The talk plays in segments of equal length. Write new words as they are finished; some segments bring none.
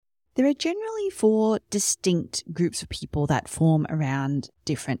There are generally four distinct groups of people that form around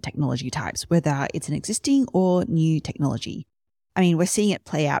different technology types, whether it's an existing or new technology. I mean, we're seeing it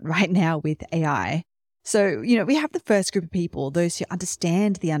play out right now with AI. So, we have the first group of people, those who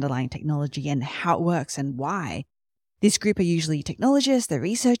understand the underlying technology and how it works and why. This group are usually technologists, they're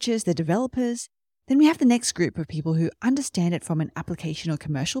researchers, they're developers. Then we have the next group of people who understand it from an application or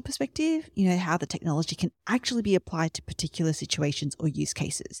commercial perspective, how the technology can actually be applied to particular situations or use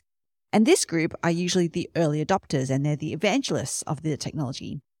cases. And this group are usually the early adopters and they're the evangelists of the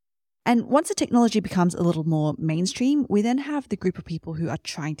technology. And once the technology becomes a little more mainstream, we then have the group of people who are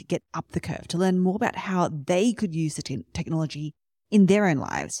trying to get up the curve to learn more about how they could use the technology in their own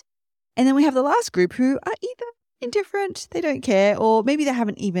lives. And then we have the last group who are either indifferent, they don't care, or maybe they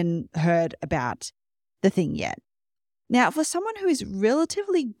haven't even heard about the thing yet. Now, for someone who is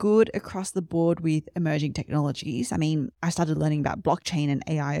relatively good across the board with emerging technologies, I started learning about blockchain and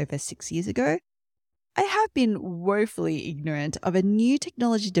AI over 6 years ago. I have been woefully ignorant of a new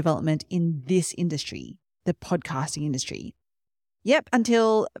technology development in this industry, the podcasting industry. Yep,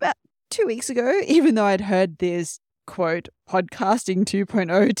 until about 2 weeks ago, even though I'd heard this, quote, podcasting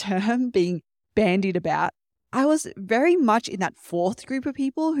 2.0 term being bandied about, I was very much in that fourth group of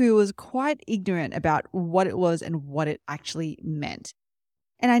people who was quite ignorant about what it was and what it actually meant.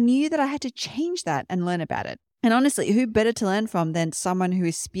 And I knew that I had to change that and learn about it. And honestly, who better to learn from than someone who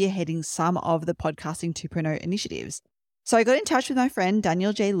is spearheading some of the Podcasting 2.0 initiatives? So I got in touch with my friend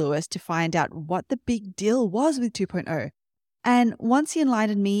Daniel J. Lewis to find out what the big deal was with 2.0. And once he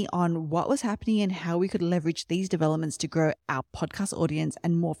enlightened me on what was happening and how we could leverage these developments to grow our podcast audience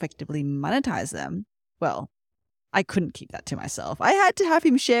and more effectively monetize them, well, I couldn't keep that to myself. I had to have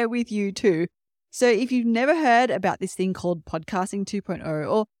him share with you too. So if you've never heard about this thing called Podcasting 2.0,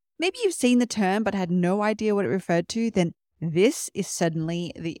 or maybe you've seen the term but had no idea what it referred to, then this is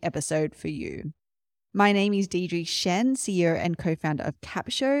certainly the episode for you. My name is Deidre Shen, CEO and co-founder of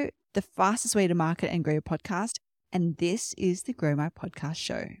Capshow, the fastest way to market and grow your podcast. And this is the Grow My Podcast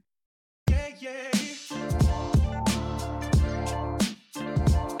Show.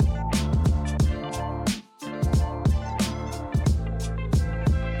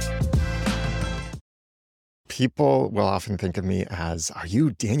 People will often think of me as, are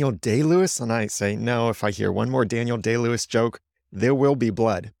you Daniel Day-Lewis? And I say, no, if I hear one more Daniel Day-Lewis joke, there will be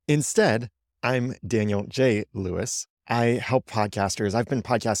blood. Instead, I'm Daniel J. Lewis. I help podcasters. I've been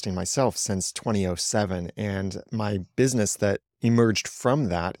podcasting myself since 2007, and my business that emerged from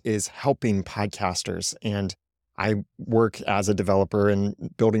that is helping podcasters. And I work as a developer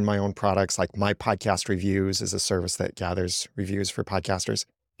and building my own products, like My Podcast Reviews is a service that gathers reviews for podcasters.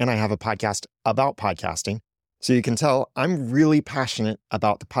 And I have a podcast about podcasting. So you can tell I'm really passionate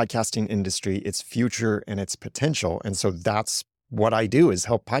about the podcasting industry, its future and its potential. And so that's what I do, is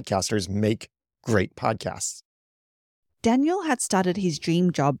help podcasters make great podcasts. Daniel had started his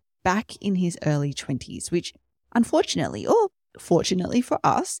dream job back in his early 20s, which unfortunately, or fortunately for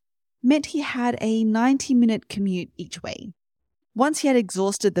us, meant he had a 90-minute commute each way. Once he had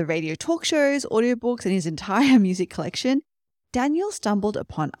exhausted the radio talk shows, audiobooks, and his entire music collection, Daniel stumbled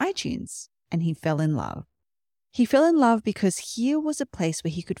upon iTunes and he fell in love. He fell in love because here was a place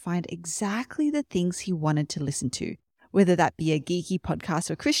where he could find exactly the things he wanted to listen to, whether that be a geeky podcast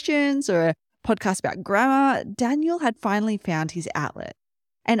for Christians or a podcast about grammar. Daniel had finally found his outlet.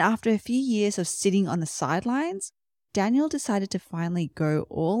 And after a few years of sitting on the sidelines, Daniel decided to finally go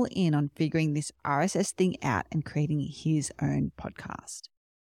all in on figuring this RSS thing out and creating his own podcast.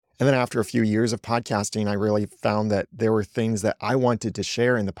 And then after a few years of podcasting, I really found that there were things that I wanted to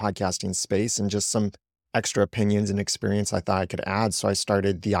share in the podcasting space and just some extra opinions and experience I thought I could add. So I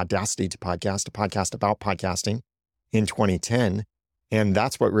started the Audacity to Podcast, a podcast about podcasting in 2010. And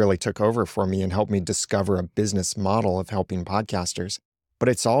that's what really took over for me and helped me discover a business model of helping podcasters. But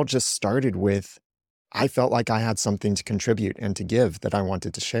it's all just started with, I felt like I had something to contribute and to give that I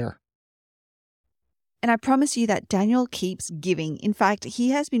wanted to share. And I promise you that Daniel keeps giving. In fact, he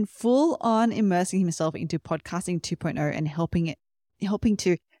has been full on immersing himself into Podcasting 2.0 and helping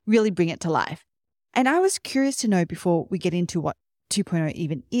to really bring it to life. And I was curious to know, before we get into what 2.0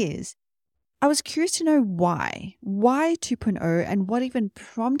 even is, I was curious to know why 2.0 and what even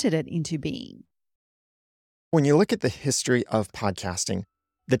prompted it into being. When you look at the history of podcasting,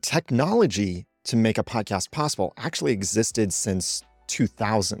 the technology to make a podcast possible actually existed since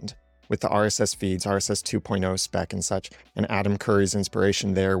 2000 with the RSS feeds, RSS 2.0 spec and such, and Adam Curry's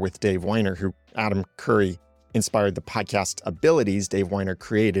inspiration there with Dave Winer, who Adam Curry inspired the podcast abilities. Dave Winer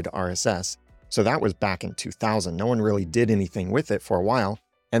created RSS. So that was back in 2000. No one really did anything with it for a while.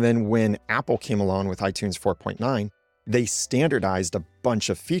 And then when Apple came along with iTunes 4.9, they standardized a bunch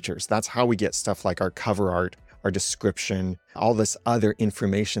of features. That's how we get stuff like our cover art, our description, all this other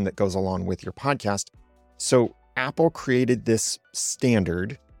information that goes along with your podcast. So Apple created this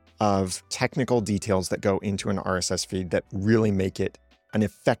standard of technical details that go into an RSS feed that really make it an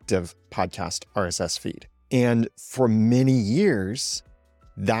effective podcast RSS feed. And for many years,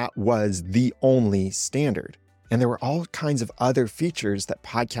 that was the only standard. And there were all kinds of other features that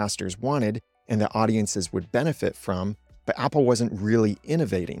podcasters wanted and that audiences would benefit from, but Apple wasn't really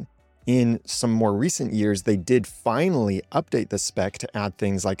innovating. In some more recent years, they did finally update the spec to add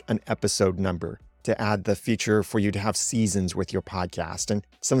things like an episode number, to add the feature for you to have seasons with your podcast, and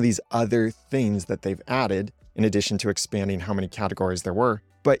some of these other things that they've added, in addition to expanding how many categories there were.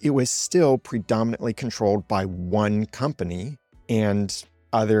 But it was still predominantly controlled by one company, and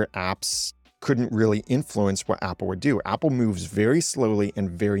other apps couldn't really influence what Apple would do. Apple moves very slowly and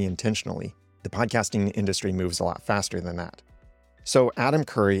very intentionally. The podcasting industry moves a lot faster than that. So Adam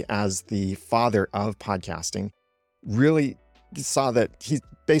Curry, as the father of podcasting, really saw that he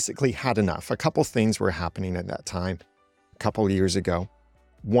basically had enough. A couple things were happening at that time, a couple years ago.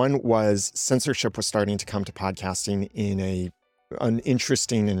 One was censorship was starting to come to podcasting in an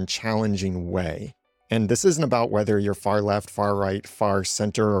interesting and challenging way. And this isn't about whether you're far left, far right, far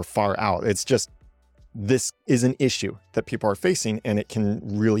center, or far out. It's just, this is an issue that people are facing, and it can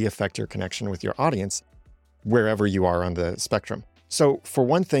really affect your connection with your audience wherever you are on the spectrum. So for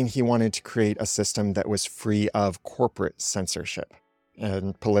one thing, he wanted to create a system that was free of corporate censorship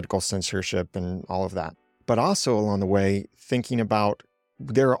and political censorship and all of that. But also along the way, thinking about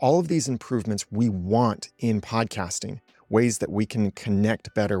there are all of these improvements we want in podcasting, ways that we can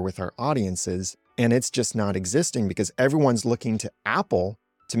connect better with our audiences. And it's just not existing because everyone's looking to Apple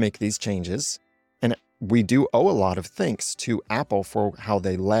to make these changes. And we do owe a lot of thanks to Apple for how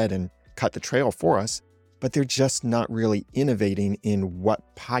they led and cut the trail for us, but they're just not really innovating in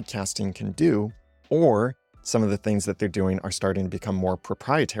what podcasting can do, or some of the things that they're doing are starting to become more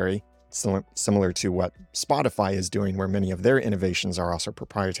proprietary, similar to what Spotify is doing, where many of their innovations are also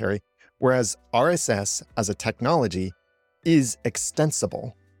proprietary, whereas RSS as a technology is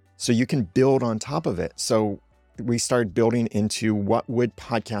extensible. So you can build on top of it. So we started building into what would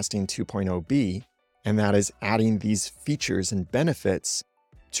podcasting 2.0 be, and that is adding these features and benefits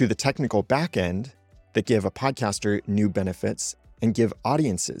to the technical backend that give a podcaster new benefits and give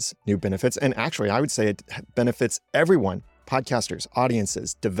audiences new benefits. And actually, I would say it benefits everyone, podcasters,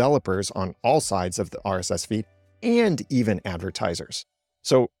 audiences, developers on all sides of the RSS feed, and even advertisers.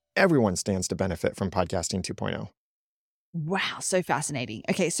 So everyone stands to benefit from podcasting 2.0. Wow, so fascinating.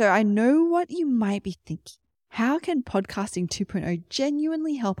 Okay, so I know what you might be thinking. How can podcasting 2.0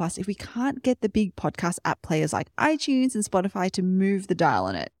 genuinely help us if we can't get the big podcast app players like iTunes and Spotify to move the dial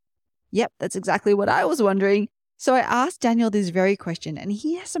on it? Yep, that's exactly what I was wondering. So I asked Daniel this very question, and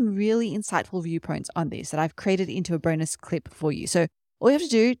he has some really insightful viewpoints on this that I've created into a bonus clip for you. So all you have to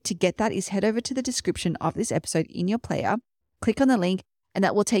do to get that is head over to the description of this episode in your player, click on the link, and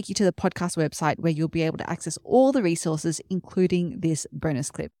that will take you to the podcast website where you'll be able to access all the resources, including this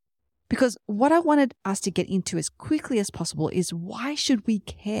bonus clip. Because what I wanted us to get into as quickly as possible is, why should we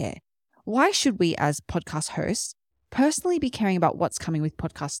care? Why should we, as podcast hosts, personally be caring about what's coming with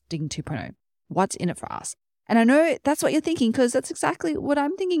podcasting 2.0? What's in it for us? And I know that's what you're thinking, because that's exactly what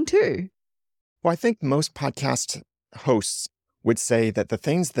I'm thinking too. Well, I think most podcast hosts would say that the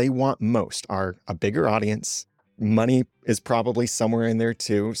things they want most are a bigger audience. Money is probably somewhere in there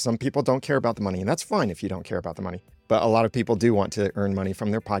too. Some people don't care about the money, and that's fine if you don't care about the money. But a lot of people do want to earn money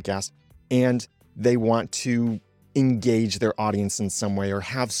from their podcast, and they want to engage their audience in some way or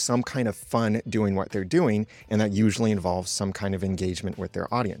have some kind of fun doing what they're doing, and that usually involves some kind of engagement with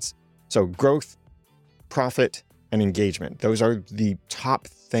their audience. So growth, profit, and engagement, those are the top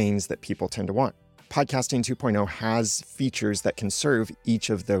things that people tend to want. Podcasting 2.0 has features that can serve each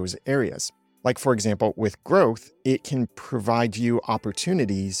of those areas. Like, for example, with growth, it can provide you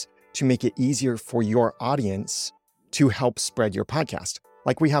opportunities to make it easier for your audience to help spread your podcast.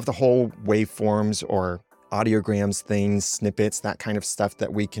 Like, we have the whole waveforms or audiograms things, snippets, that kind of stuff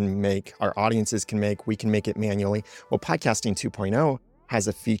that we can make, our audiences can make, we can make it manually. Well, Podcasting 2.0 has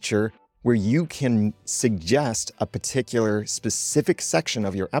a feature where you can suggest a particular specific section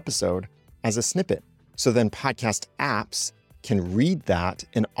of your episode as a snippet. So then podcast apps can read that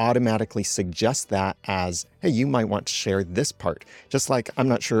and automatically suggest that as, hey, you might want to share this part. Just like, I'm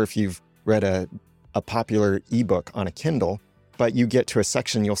not sure if you've read a popular ebook on a Kindle, but you get to a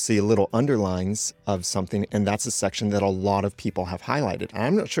section, you'll see little underlines of something, and that's a section that a lot of people have highlighted.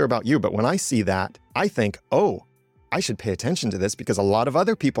 I'm not sure about you, but when I see that, I think, oh, I should pay attention to this because a lot of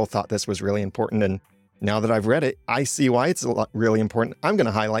other people thought this was really important, and now that I've read it, I see why it's really important. I'm going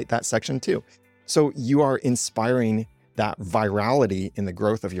to highlight that section too. So you are inspiring that virality in the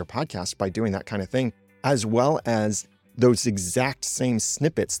growth of your podcast by doing that kind of thing, as well as those exact same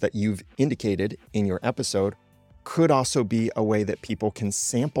snippets that you've indicated in your episode could also be a way that people can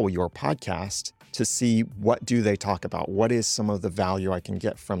sample your podcast to see what do they talk about? What is some of the value I can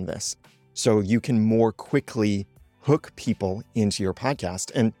get from this? So you can more quickly hook people into your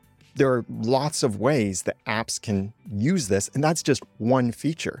podcast. And there are lots of ways that apps can use this, and that's just one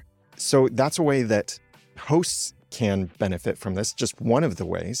feature. So that's a way that hosts can benefit from this, just one of the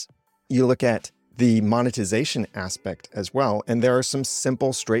ways. You look at the monetization aspect as well, and there are some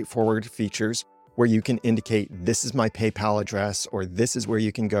simple, straightforward features where you can indicate this is my PayPal address, or this is where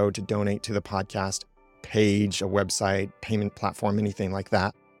you can go to donate to the podcast page, a website, payment platform, anything like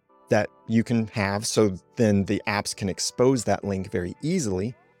that, that you can have. So then the apps can expose that link very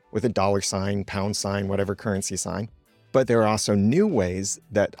easily with a $, pound sign, whatever currency sign. But there are also new ways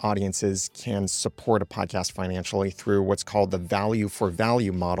that audiences can support a podcast financially through what's called the value for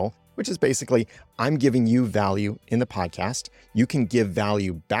value model, which is basically, I'm giving you value in the podcast. You can give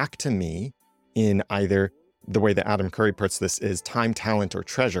value back to me in either, the way that Adam Curry puts this is time, talent, or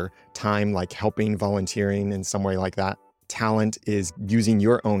treasure. Time, like helping, volunteering in some way like that. Talent is using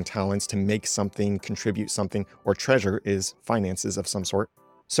your own talents to make something, contribute something, or treasure is finances of some sort.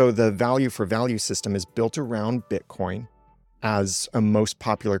 So the value for value system is built around Bitcoin as a most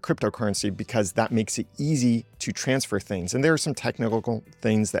popular cryptocurrency because that makes it easy to transfer things. And there are some technical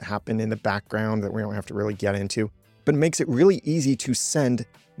things that happen in the background that we don't have to really get into, but it makes it really easy to send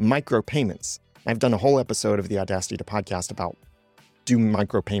micropayments. I've done a whole episode of the Audacity to Podcast about, do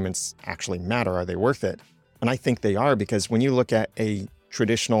micropayments actually matter? Are they worth it? And I think they are, because when you look at a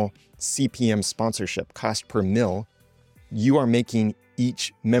traditional CPM sponsorship, cost per mil, you are making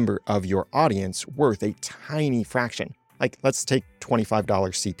each member of your audience worth a tiny fraction. Like, let's take $25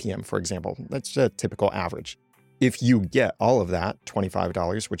 CPM, for example. That's a typical average. If you get all of that,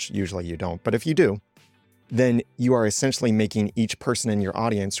 $25, which usually you don't, but if you do, then you are essentially making each person in your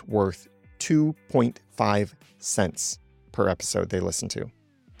audience worth 2.5 cents per episode they listen to.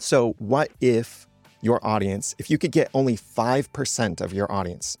 So what if your audience, if you could get only 5% of your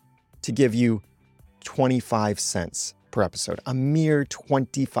audience to give you 25 cents per episode, a mere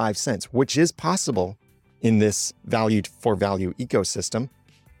 25 cents, which is possible in this value for value ecosystem.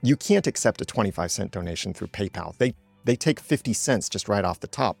 You can't accept a 25-cent donation through PayPal. They take 50 cents just right off the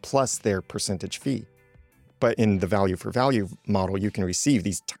top, plus their percentage fee. But in the value for value model, you can receive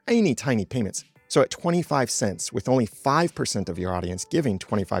these tiny, tiny payments. So at 25 cents, with only 5% of your audience giving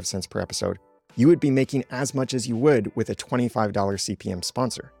 25 cents per episode, you would be making as much as you would with a $25 CPM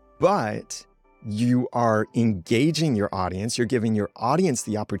sponsor. But you are engaging your audience. You're giving your audience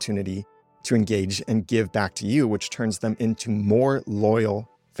the opportunity to engage and give back to you, which turns them into more loyal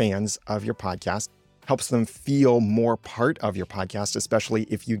fans of your podcast, helps them feel more part of your podcast, especially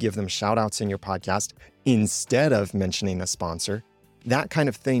if you give them shout outs in your podcast instead of mentioning a sponsor. That kind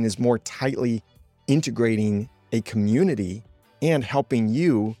of thing is more tightly integrating a community and helping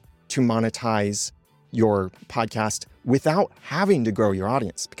you to monetize your podcast without having to grow your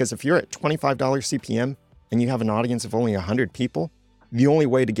audience. Because if you're at $25 CPM and you have an audience of only 100 people, the only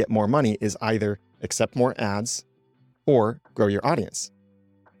way to get more money is either accept more ads or grow your audience.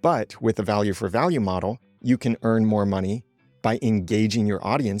 But with the value for value model, you can earn more money by engaging your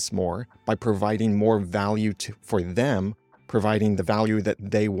audience more, by providing more value for them, providing the value that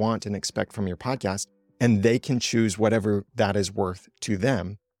they want and expect from your podcast, and they can choose whatever that is worth to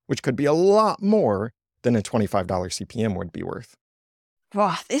them, which could be a lot more than a $25 CPM would be worth.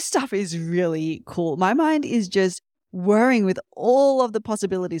 Wow, this stuff is really cool. My mind is just whirring with all of the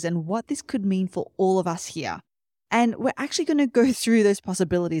possibilities and what this could mean for all of us here. And we're actually going to go through those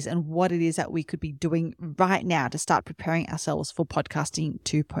possibilities and what it is that we could be doing right now to start preparing ourselves for podcasting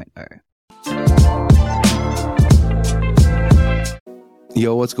 2.0.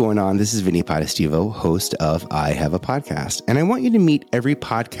 Yo, what's going on? This is Vinny Potestivo, host of I Have a Podcast, and I want you to meet every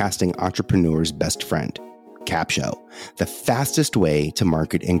podcasting entrepreneur's best friend, Capsho, the fastest way to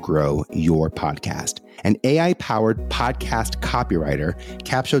market and grow your podcast. An AI-powered podcast copywriter,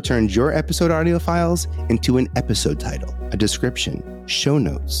 Capsho turns your episode audio files into an episode title, a description, show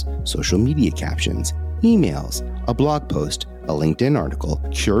notes, social media captions, emails, a blog post, a LinkedIn article,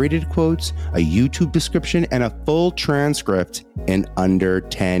 curated quotes, a YouTube description, and a full transcript in under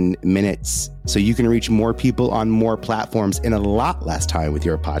 10 minutes. So you can reach more people on more platforms in a lot less time with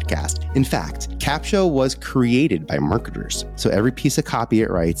your podcast. In fact, Capsho was created by marketers. So every piece of copy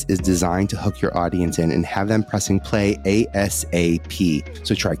it writes is designed to hook your audience in and have them pressing play ASAP.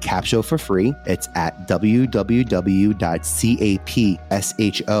 So try Capsho for free. It's at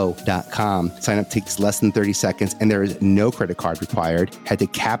www.capsho.com. Sign up takes less than 30 seconds and there is no credit card required. Head to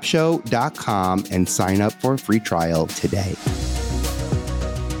capsho.com and sign up for a free trial today.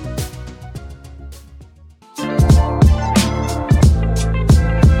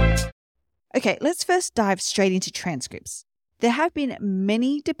 Okay, let's first dive straight into transcripts. There have been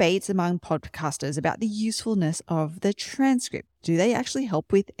many debates among podcasters about the usefulness of the transcript. Do they actually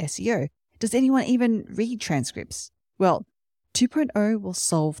help with SEO? Does anyone even read transcripts? Well, 2.0 will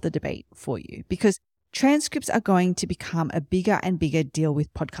solve the debate for you because transcripts are going to become a bigger and bigger deal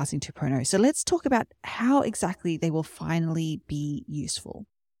with Podcasting 2.0. So let's talk about how exactly they will finally be useful.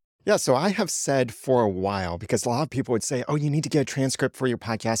 Yeah, so I have said for a while, because a lot of people would say, oh, you need to get a transcript for your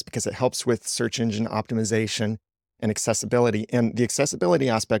podcast because it helps with search engine optimization and accessibility. And the accessibility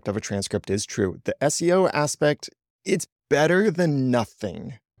aspect of a transcript is true. The SEO aspect, it's better than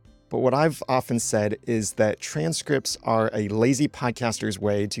nothing. But what I've often said is that transcripts are a lazy podcaster's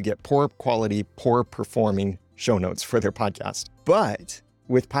way to get poor quality, poor performing show notes for their podcast. But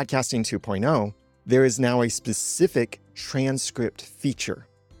with Podcasting 2.0, there is now a specific transcript feature.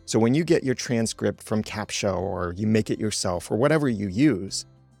 So when you get your transcript from Capsho or you make it yourself or whatever you use,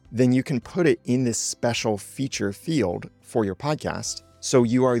 then you can put it in this special feature field for your podcast. So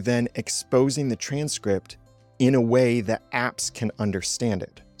you are then exposing the transcript in a way that apps can understand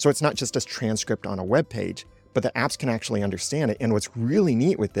it. So it's not just a transcript on a web page, but the apps can actually understand it. And what's really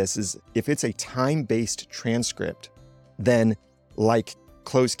neat with this is if it's a time-based transcript, then like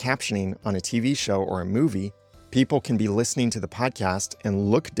closed captioning on a TV show or a movie, people can be listening to the podcast and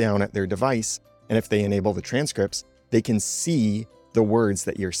look down at their device. And if they enable the transcripts, they can see the words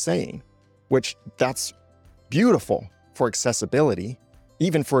that you're saying, which that's beautiful for accessibility,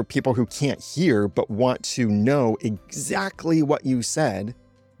 even for people who can't hear but want to know exactly what you said,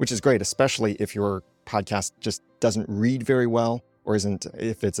 which is great, especially if your podcast just doesn't read very well or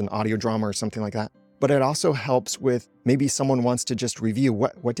if it's an audio drama or something like that. But it also helps with maybe someone wants to just review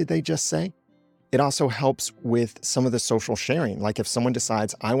what did they just say? It also helps with some of the social sharing. Like if someone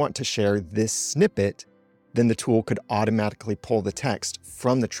decides, I want to share this snippet, then the tool could automatically pull the text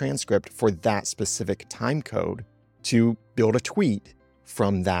from the transcript for that specific time code to build a tweet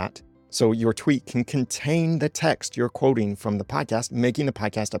from that. So your tweet can contain the text you're quoting from the podcast, making the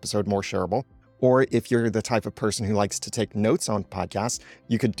podcast episode more shareable. Or if you're the type of person who likes to take notes on podcasts,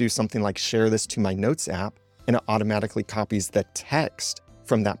 you could do something like share this to my notes app, and it automatically copies the text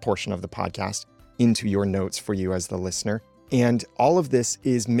from that portion of the podcast into your notes for you as the listener. And all of this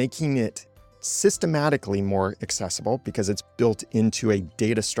is making it systematically more accessible because it's built into a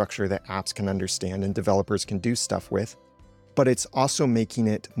data structure that apps can understand and developers can do stuff with. But it's also making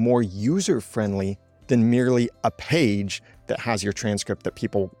it more user-friendly than merely a page that has your transcript that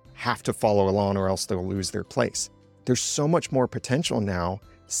people have to follow along or else they'll lose their place. There's so much more potential now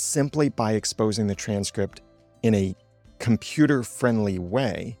simply by exposing the transcript in a computer-friendly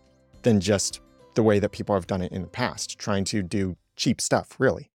way than just the way that people have done it in the past, trying to do cheap stuff,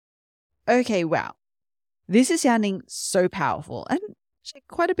 really. Okay, wow. This is sounding so powerful and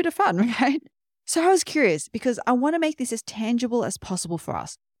quite a bit of fun, right? So I was curious because I want to make this as tangible as possible for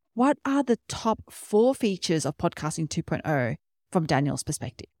us. What are the top 4 features of Podcasting 2.0 from Daniel's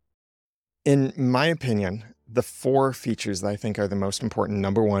perspective? In my opinion, the 4 features that I think are the most important,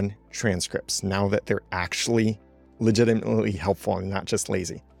 number 1, transcripts, now that they're actually legitimately helpful and not just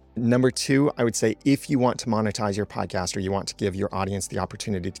lazy. Number 2, I would say if you want to monetize your podcast or you want to give your audience the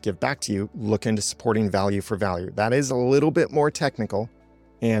opportunity to give back to you, look into supporting value for value. That is a little bit more technical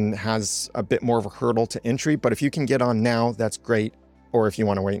and has a bit more of a hurdle to entry, but if you can get on now, that's great. Or if you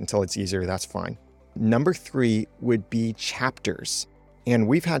want to wait until it's easier, that's fine. Number 3 would be chapters. And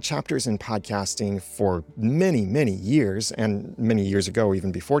we've had chapters in podcasting for many, many years. And many years ago,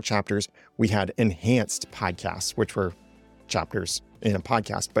 even before chapters, we had enhanced podcasts, which were chapters in a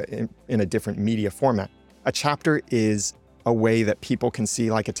podcast, but in a different media format. A chapter is a way that people can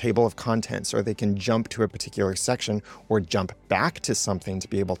see like a table of contents, or they can jump to a particular section or jump back to something to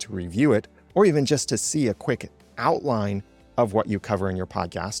be able to review it, or even just to see a quick outline of what you cover in your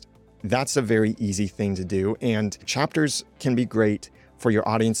podcast. That's a very easy thing to do. And chapters can be great for your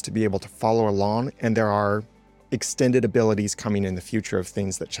audience to be able to follow along. And there are extended abilities coming in the future of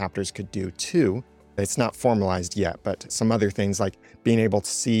things that chapters could do too. It's not formalized yet, but some other things like being able to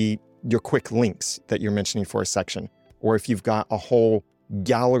see your quick links that you're mentioning for a section, or if you've got a whole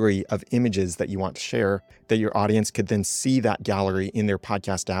gallery of images that you want to share, that your audience could then see that gallery in their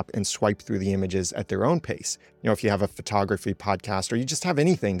podcast app and swipe through the images at their own pace. If you have a photography podcast or you just have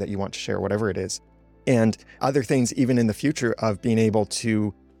anything that you want to share, whatever it is. And other things even in the future of being able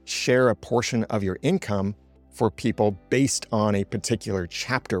to share a portion of your income for people based on a particular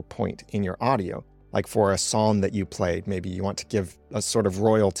chapter point in your audio. Like for a song that you played, maybe you want to give a sort of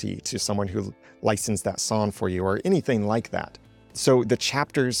royalty to someone who licensed that song for you or anything like that. So the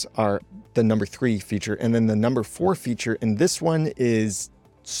chapters are the number 3 feature. And then the number 4 feature, and this one is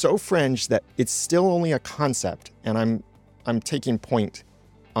so fringe that it's still only a concept. And I'm taking point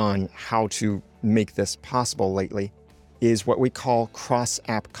on how to make this possible lately, is what we call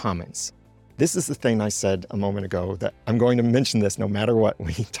cross-app comments. This is the thing I said a moment ago that I'm going to mention this no matter what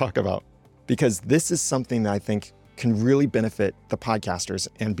we talk about, because this is something that I think can really benefit the podcasters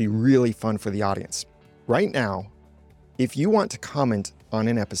and be really fun for the audience. Right now, if you want to comment on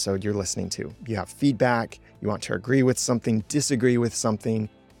an episode you're listening to, you have feedback, you want to agree with something, disagree with something,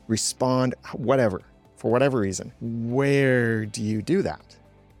 respond, whatever, for whatever reason, where do you do that?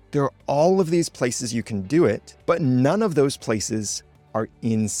 There are all of these places you can do it, but none of those places are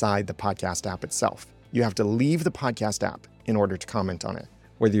inside the podcast app itself. You have to leave the podcast app in order to comment on it.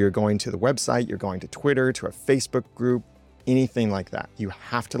 Whether you're going to the website, you're going to Twitter, to a Facebook group, anything like that, you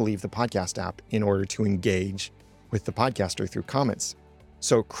have to leave the podcast app in order to engage with the podcaster through comments.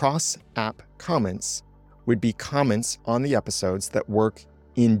 So cross-app comments would be comments on the episodes that work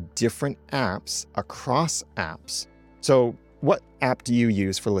in different apps across apps. So what app do you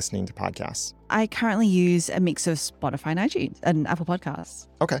use for listening to podcasts? I currently use a mix of Spotify and iTunes and Apple Podcasts.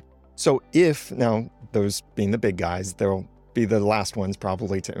 Okay. So now those being the big guys, they'll be the last ones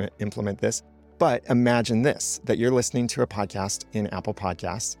probably to implement this. But imagine this, that you're listening to a podcast in Apple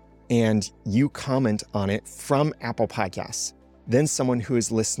Podcasts and you comment on it from Apple Podcasts. Then someone who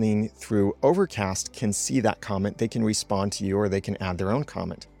is listening through Overcast can see that comment. They can respond to you or they can add their own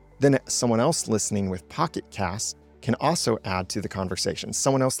comment. Then someone else listening with Pocket Cast can also add to the conversation.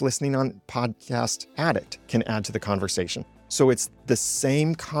 Someone else listening on Podcast Addict can add to the conversation. So it's the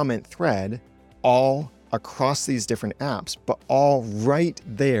same comment thread all across these different apps, but all right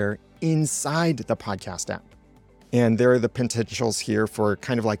there inside the podcast app. And there are the potentials here for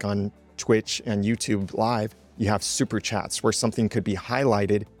kind of like on Twitch and YouTube Live, you have super chats where something could be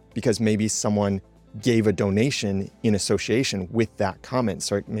highlighted because maybe someone gave a donation in association with that comment.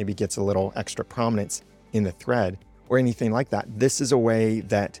 So it maybe gets a little extra prominence in the thread or anything like that. This is a way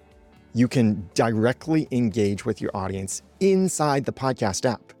that you can directly engage with your audience inside the podcast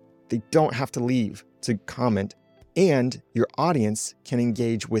app. They don't have to leave to comment, and your audience can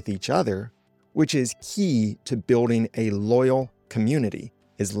engage with each other, which is key to building a loyal community,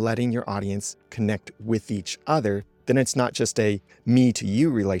 is letting your audience connect with each other. Then it's not just a me to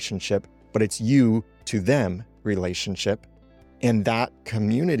you relationship, but it's you to them relationship. And that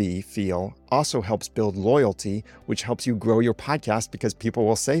community feel also helps build loyalty, which helps you grow your podcast because people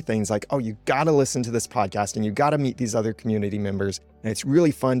will say things like, oh, you got to listen to this podcast and you got to meet these other community members. And it's really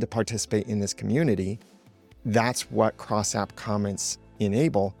fun to participate in this community. That's what cross-app comments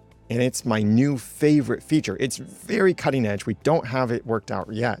enable. And it's my new favorite feature. It's very cutting edge. We don't have it worked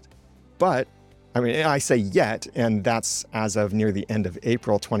out yet. But I say yet, and that's as of near the end of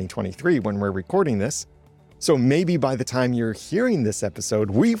April 2023 when we're recording this. So maybe by the time you're hearing this episode,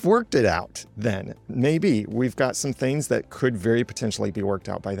 we've worked it out then. Maybe we've got some things that could very potentially be worked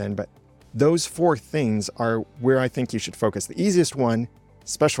out by then. But those 4 things are where I think you should focus. The easiest one,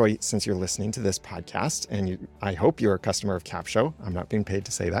 especially since you're listening to this podcast, and I hope you're a customer of Capsho. I'm not being paid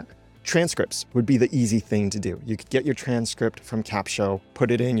to say that. Transcripts would be the easy thing to do. You could get your transcript from Capsho, put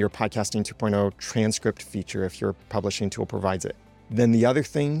it in your Podcasting 2.0 transcript feature if your publishing tool provides it. Then the other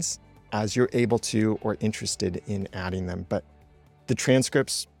things, as you're able to or interested in adding them. But the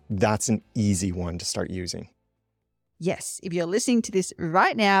transcripts, that's an easy one to start using. Yes, if you're listening to this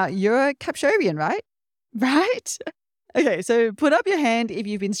right now, you're a Capshovian, right? Right? Okay, so put up your hand if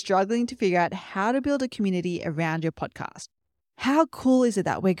you've been struggling to figure out how to build a community around your podcast. How cool is it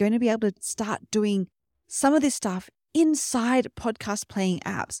that we're going to be able to start doing some of this stuff inside podcast playing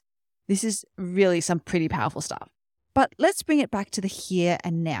apps? This is really some pretty powerful stuff. But let's bring it back to the here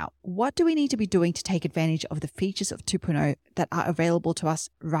and now. What do we need to be doing to take advantage of the features of 2.0 that are available to us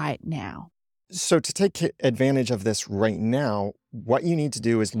right now? So to take advantage of this right now, what you need to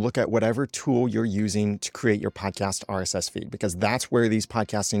do is look at whatever tool you're using to create your podcast RSS feed, because that's where these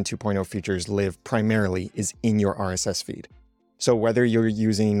Podcasting 2.0 features live primarily, is in your RSS feed. So whether you're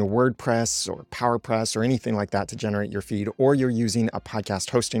using WordPress or PowerPress or anything like that to generate your feed, or you're using a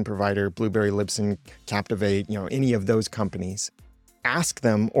podcast hosting provider, Blueberry, Libsyn, Captivate, any of those companies, ask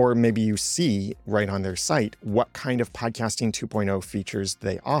them, or maybe you see right on their site, what kind of Podcasting 2.0 features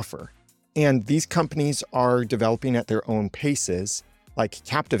they offer. And these companies are developing at their own paces. Like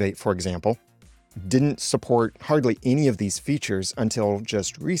Captivate, for example, didn't support hardly any of these features until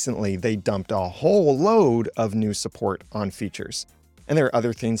just recently they dumped a whole load of new support on features. And there are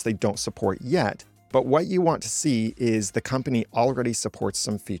other things they don't support yet, but what you want to see is the company already supports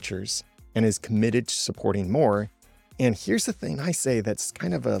some features and is committed to supporting more. And here's the thing I say that's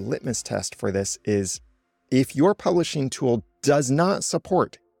kind of a litmus test for this is if your publishing tool does not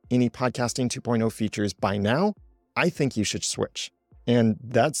support any Podcasting 2.0 features by now, I think you should switch. And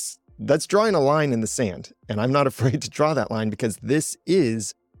that's drawing a line in the sand. And I'm not afraid to draw that line because this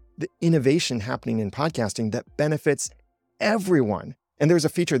is the innovation happening in podcasting that benefits everyone. And there's a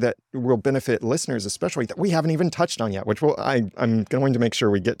feature that will benefit listeners, especially that we haven't even touched on yet, which I'm going to make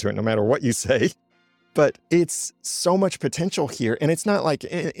sure we get to it no matter what you say. But it's so much potential here. And it's not like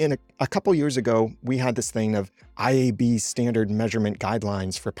in a couple years ago, we had this thing of IAB standard measurement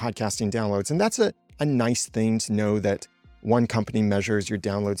guidelines for podcasting downloads. And that's a nice thing to know that one company measures your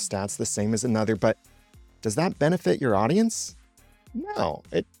download stats the same as another, but does that benefit your audience? No,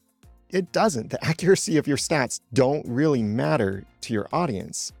 it doesn't. The accuracy of your stats don't really matter to your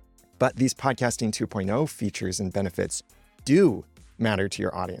audience, but these Podcasting 2.0 features and benefits do matter to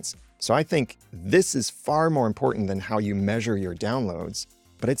your audience. So I think this is far more important than how you measure your downloads,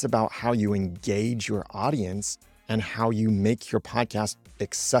 but it's about how you engage your audience and how you make your podcast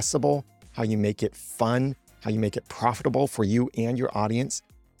accessible, how you make it fun, how you make it profitable for you and your audience,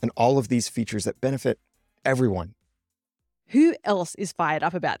 and all of these features that benefit everyone. Who else is fired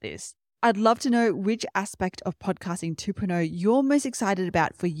up about this? I'd love to know which aspect of Podcasting 2.0 you're most excited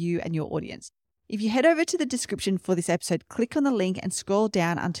about for you and your audience. If you head over to the description for this episode, click on the link and scroll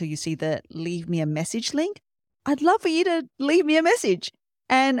down until you see the Leave Me a Message link. I'd love for you to leave me a message.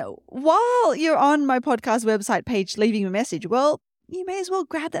 And while you're on my podcast website page leaving a message, well, you may as well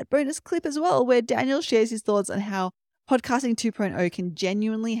grab that bonus clip as well, where Daniel shares his thoughts on how Podcasting 2.0 can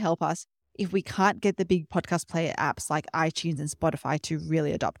genuinely help us if we can't get the big podcast player apps like iTunes and Spotify to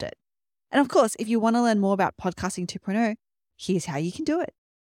really adopt it. And of course, if you want to learn more about Podcasting 2.0, here's how you can do it.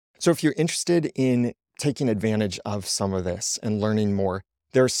 So if you're interested in taking advantage of some of this and learning more,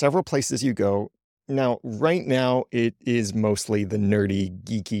 there are several places you go. Now, right now, it is mostly the nerdy,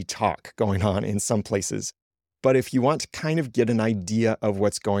 geeky talk going on in some places. But if you want to kind of get an idea of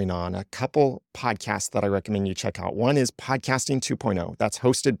what's going on, a couple podcasts that I recommend you check out. One is Podcasting 2.0. That's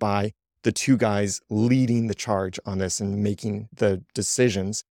hosted by the two guys leading the charge on this and making the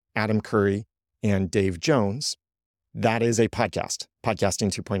decisions, Adam Curry and Dave Jones. That is a podcast, Podcasting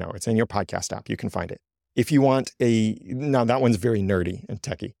 2.0. It's in your podcast app. You can find it. If you want now that one's very nerdy and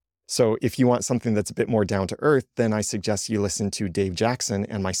techie. So if you want something that's a bit more down to earth, then I suggest you listen to Dave Jackson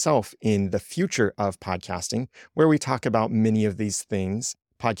and myself in The Future of Podcasting, where we talk about many of these things,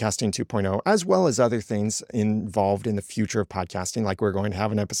 Podcasting 2.0, as well as other things involved in the future of podcasting. Like we're going to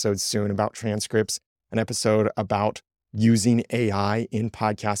have an episode soon about transcripts, an episode about using AI in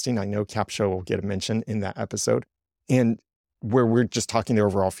podcasting. I know Capsho will get a mention in that episode, and where we're just talking the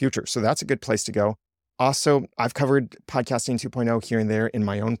overall future. So that's a good place to go. Also, I've covered Podcasting 2.0 here and there in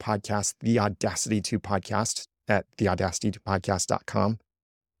my own podcast, The Audacity 2 Podcast at theaudacity2podcast.com.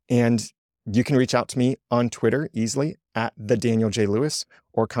 And you can reach out to me on Twitter easily at the Daniel J. Lewis,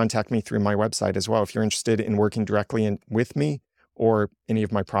 or contact me through my website as well if you're interested in working directly with me or any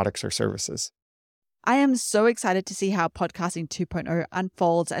of my products or services. I am so excited to see how Podcasting 2.0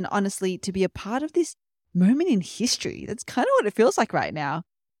 unfolds and honestly to be a part of this moment in history. That's kind of what it feels like right now.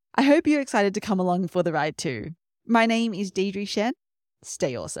 I hope you're excited to come along for the ride too. My name is Deidre Shen.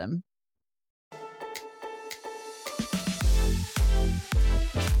 Stay awesome.